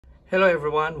Hello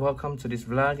everyone, welcome to this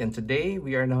vlog, and today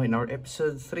we are now in our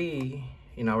episode 3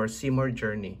 in our Cmore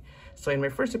journey. So in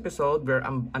my first episode, we're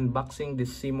unboxing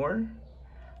this Cmore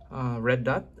red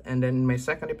dot, and then in my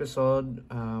second episode,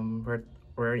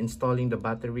 we're installing the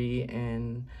battery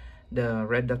and the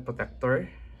red dot protector.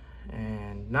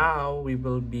 And now we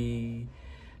will be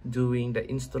doing the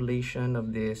installation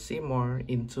of the Cmore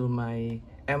into my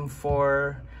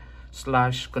M4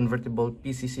 / convertible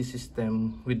PCC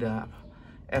system with the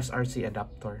SRC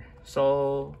adapter.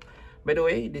 So by the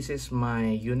way, this is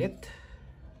my unit.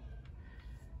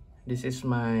 This is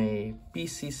my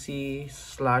PCC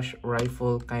 /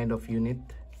 rifle kind of unit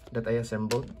that I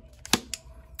assembled.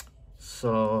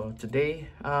 So today,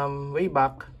 way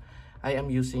back, I am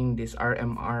using this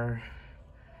RMR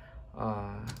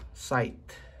sight,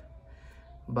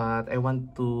 but I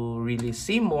want to really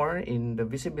see more in the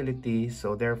visibility,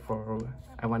 so therefore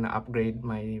I want to upgrade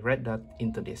my red dot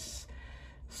into this.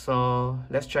 So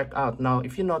let's check out. Now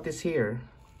if you notice here,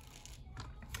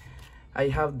 I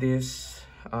have this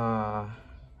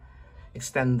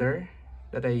extender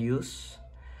that I use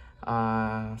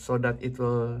so that it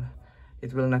will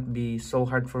not be so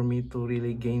hard for me to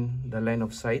really gain the line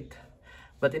of sight.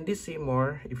 But in this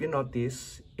Cmore, if you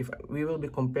notice, if we will be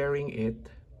comparing it,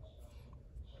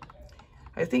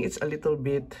 I think it's a little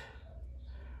bit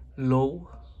low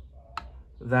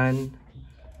than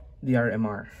the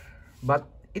RMR, but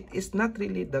it is not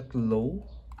really that low.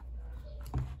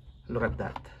 Look at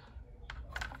that.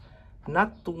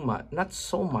 Not too much, not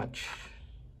so much.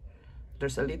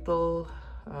 There's a little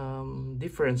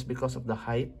difference because of the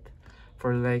height,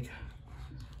 for like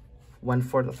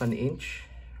 1/4 of an inch.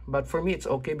 But for me, it's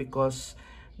okay because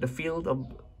the field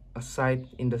of a sight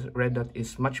in the red dot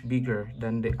is much bigger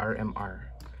than the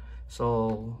RMR.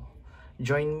 So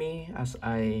join me as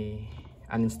I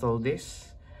uninstall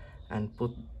this and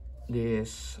put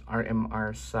this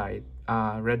RMR sight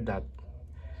red dot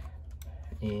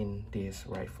in this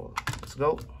rifle. Let's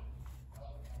go.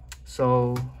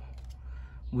 So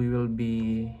we will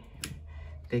be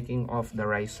taking off the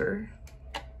riser.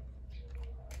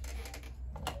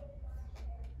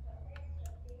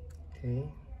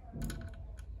 Okay.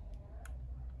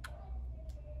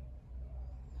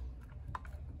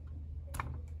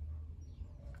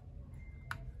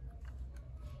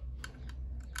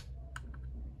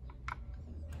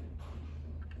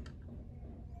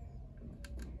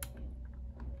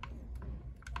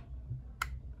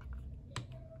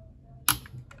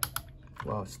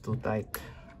 Wow, it's too tight.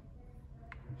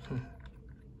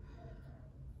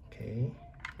 Okay,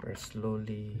 we're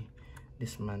slowly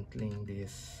dismantling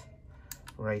this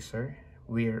riser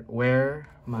where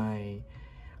my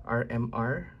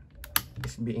RMR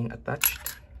is being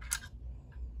attached.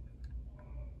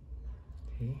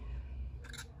 Okay,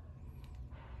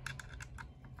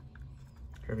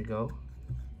 here we go.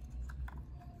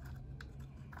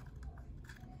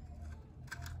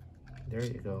 There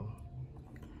you go.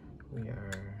 We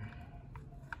are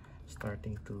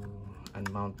starting to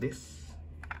unmount this.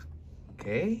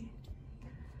 Okay,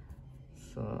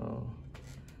 so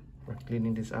we're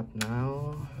cleaning this up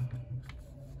now.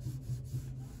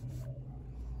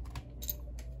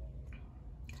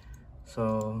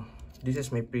 So this is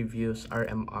my previous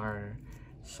RMR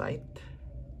sight.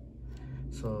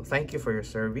 So thank you for your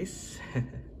service.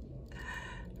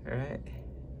 All right,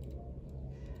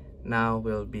 now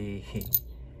we'll be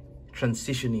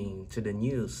transitioning to the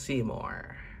new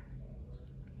Cmore.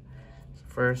 So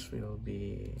first we will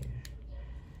be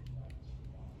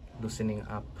loosening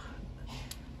up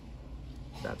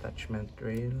the attachment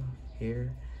rail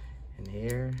here and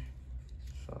here.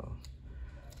 So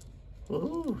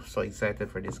woohoo, so excited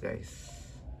for this, guys.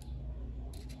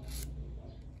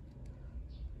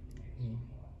 Okay.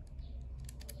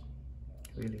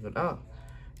 Really good. Oh,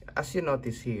 as you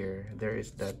notice here, there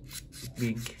is that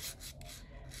big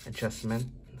adjustment.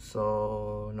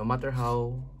 So no matter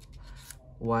how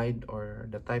wide or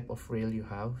the type of rail you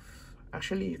have,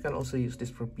 actually you can also use this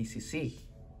for PCC.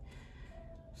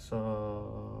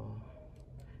 So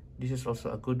this is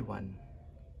also a good one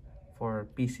for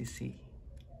PCC.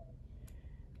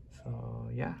 So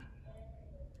yeah,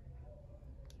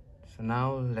 so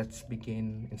now let's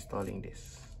begin installing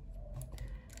this.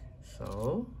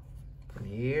 So from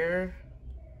here,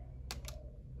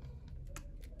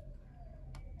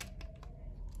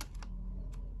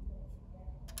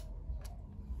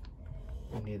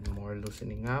 we need more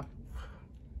loosening up.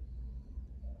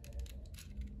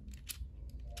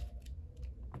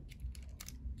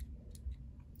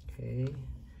 Okay,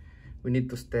 we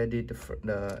need to steady the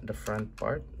front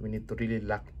part. We need to really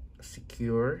lock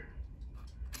secure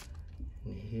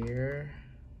in here.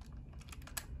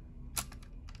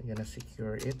 I'm gonna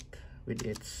secure it with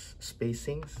its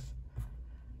spacings.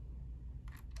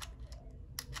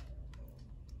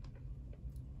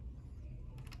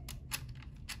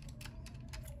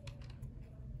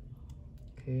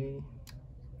 Okay,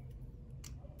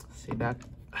 see that?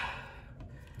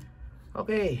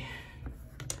 Okay,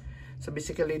 so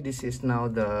basically this is now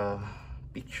the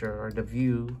picture or the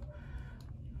view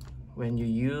when you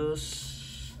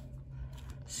use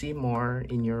Cmore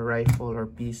in your rifle or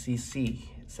PCC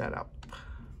setup.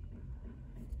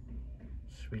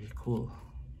 It's really cool.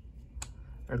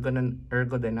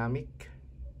 Ergodynamic,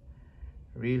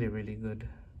 really good.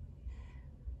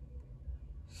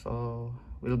 So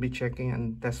we'll be checking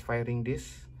and test firing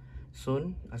this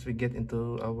soon as we get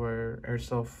into our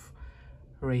airsoft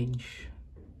range.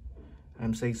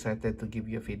 I'm so excited to give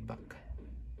you feedback.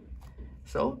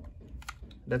 So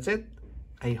that's it.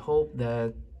 I hope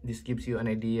that this gives you an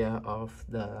idea of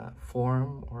the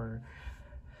form or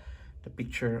the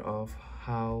picture of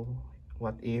how,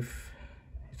 what if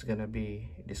it's gonna be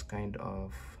this kind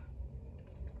of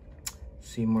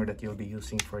Cmore that you'll be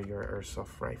using for your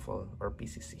airsoft rifle or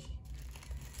PCC.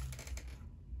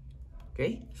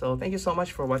 Okay, so thank you so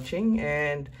much for watching,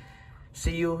 and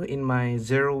see you in my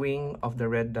zeroing of the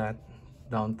red dot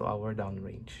down to our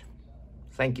downrange.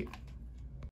 Thank you.